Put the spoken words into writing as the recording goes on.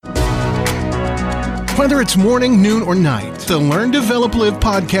Whether it's morning, noon, or night, the Learn, Develop, Live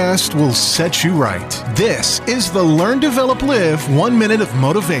podcast will set you right. This is the Learn, Develop, Live 1 Minute of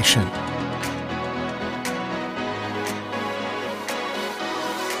Motivation.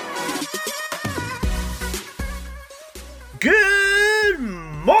 Good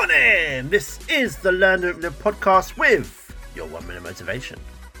morning! This is the Learn, Develop, Live podcast with your 1 minute motivation.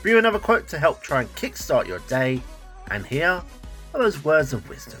 Bring you another quote to help try and kickstart your day. And here are those words of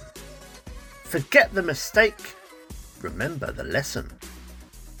wisdom. Forget the mistake, remember the lesson.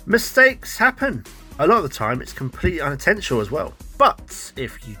 Mistakes happen. A lot of the time it's completely unintentional as well. But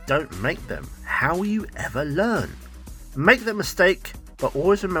if you don't make them, how will you ever learn? Make the mistake, but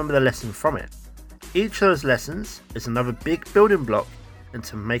always remember the lesson from it. Each of those lessons is another big building block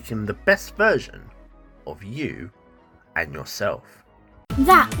into making the best version of you and yourself.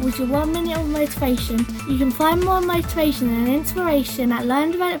 That was your 1 minute of motivation. You can find more motivation and inspiration at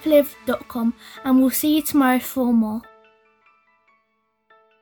learndeveloplive.com, and we'll see you tomorrow for more.